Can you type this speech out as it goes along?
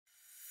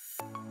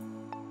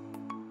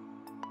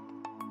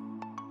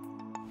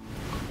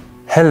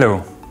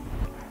Hello,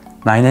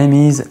 my name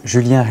is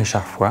Julien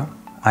Richard-Foy.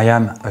 I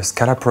am a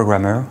Scala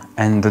programmer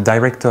and the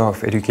Director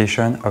of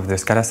Education of the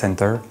Scala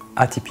Center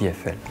at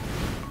EPFL.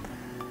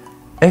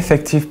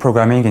 Effective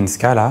programming in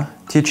Scala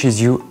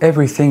teaches you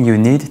everything you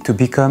need to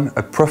become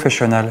a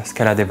professional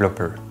Scala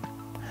developer.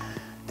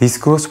 This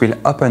course will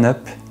open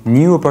up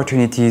new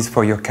opportunities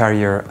for your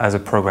career as a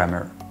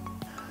programmer.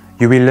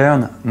 You will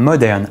learn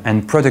modern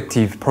and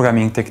productive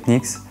programming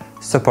techniques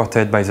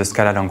supported by the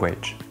Scala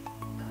language.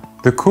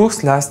 The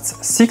course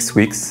lasts 6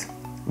 weeks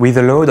with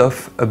a load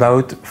of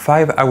about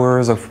 5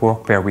 hours of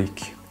work per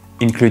week,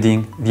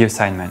 including the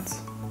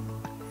assignments.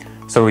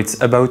 So it's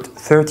about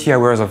 30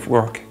 hours of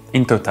work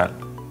in total.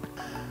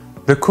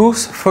 The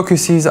course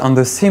focuses on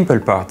the simple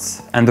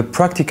parts and the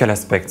practical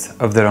aspects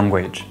of the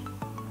language.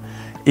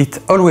 It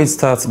always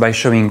starts by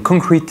showing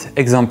concrete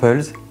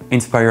examples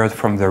inspired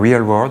from the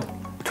real world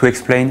to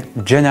explain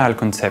general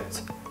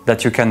concepts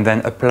that you can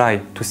then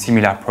apply to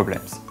similar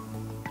problems.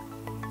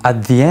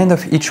 At the end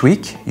of each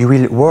week, you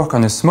will work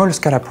on a small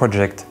Scala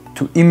project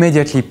to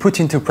immediately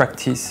put into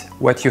practice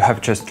what you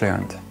have just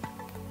learned.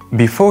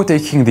 Before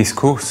taking this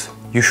course,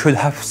 you should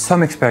have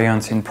some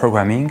experience in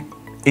programming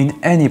in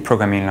any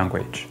programming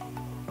language.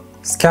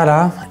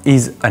 Scala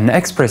is an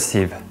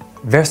expressive,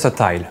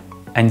 versatile,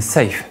 and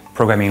safe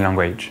programming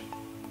language.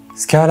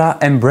 Scala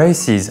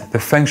embraces the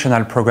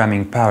functional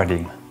programming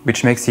paradigm,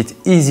 which makes it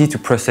easy to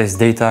process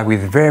data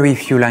with very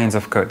few lines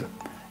of code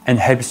and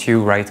helps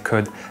you write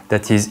code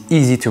that is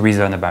easy to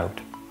reason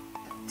about.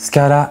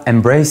 Scala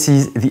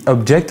embraces the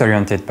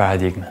object-oriented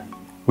paradigm,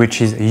 which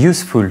is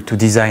useful to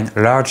design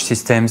large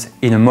systems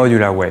in a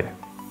modular way.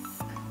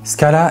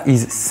 Scala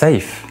is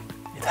safe.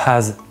 It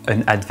has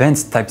an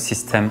advanced type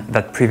system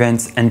that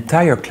prevents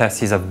entire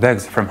classes of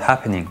bugs from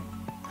happening.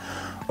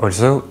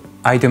 Also,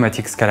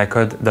 idiomatic Scala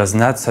code does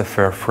not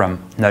suffer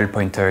from null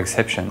pointer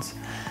exceptions,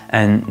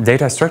 and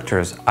data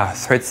structures are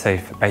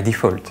thread-safe by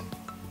default.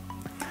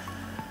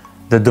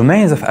 The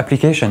domains of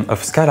application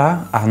of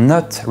Scala are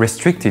not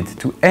restricted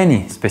to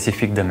any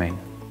specific domain.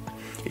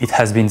 It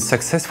has been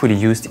successfully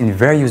used in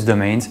various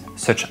domains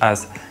such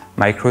as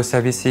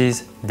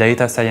microservices,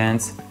 data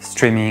science,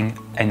 streaming,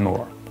 and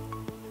more.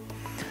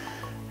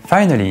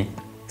 Finally,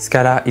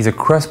 Scala is a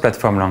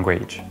cross-platform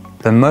language.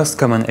 The most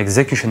common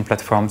execution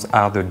platforms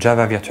are the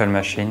Java Virtual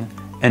Machine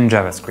and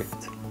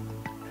JavaScript.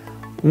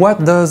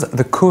 What does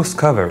the course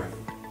cover?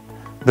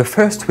 The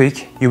first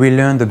week, you will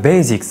learn the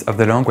basics of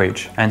the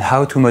language and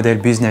how to model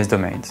business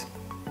domains.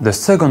 The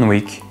second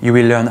week, you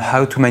will learn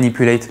how to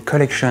manipulate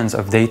collections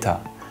of data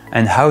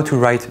and how to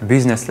write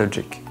business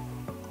logic.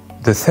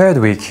 The third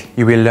week,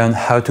 you will learn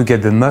how to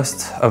get the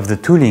most of the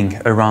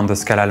tooling around the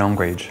Scala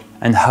language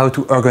and how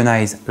to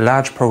organize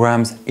large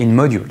programs in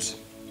modules.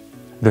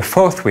 The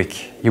fourth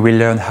week, you will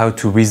learn how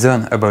to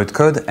reason about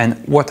code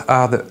and what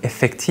are the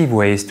effective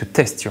ways to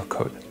test your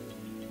code.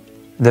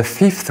 The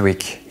fifth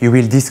week, you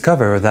will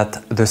discover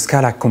that the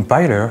Scala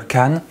compiler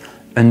can,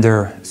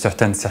 under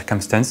certain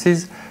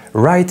circumstances,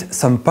 write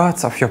some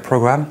parts of your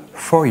program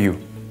for you.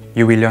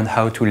 You will learn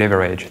how to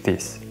leverage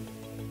this.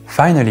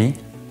 Finally,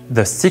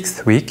 the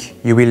sixth week,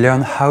 you will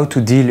learn how to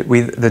deal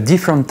with the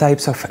different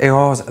types of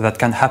errors that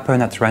can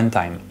happen at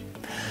runtime,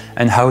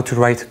 and how to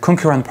write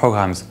concurrent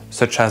programs,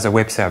 such as a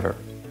web server.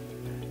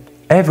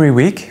 Every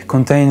week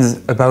contains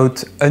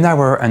about an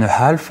hour and a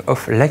half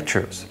of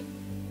lectures.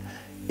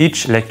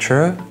 Each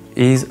lecture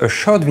is a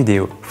short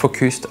video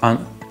focused on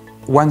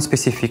one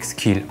specific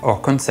skill or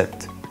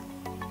concept.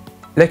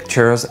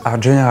 Lectures are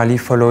generally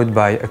followed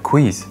by a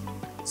quiz,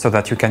 so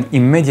that you can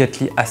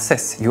immediately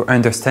assess your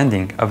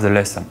understanding of the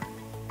lesson.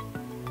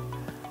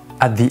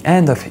 At the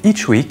end of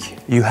each week,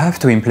 you have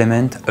to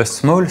implement a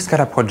small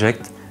Scala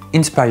project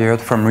inspired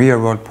from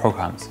real-world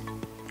programs.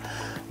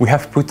 We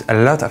have put a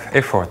lot of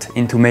effort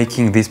into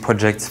making these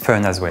projects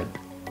fun as well.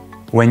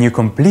 When you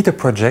complete a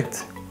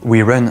project,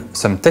 we run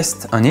some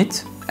tests on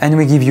it and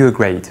we give you a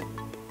grade.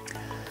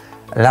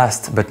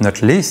 Last but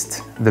not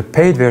least, the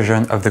paid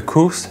version of the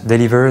course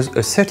delivers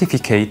a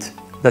certificate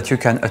that you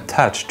can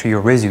attach to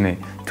your resume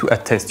to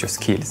attest your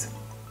skills.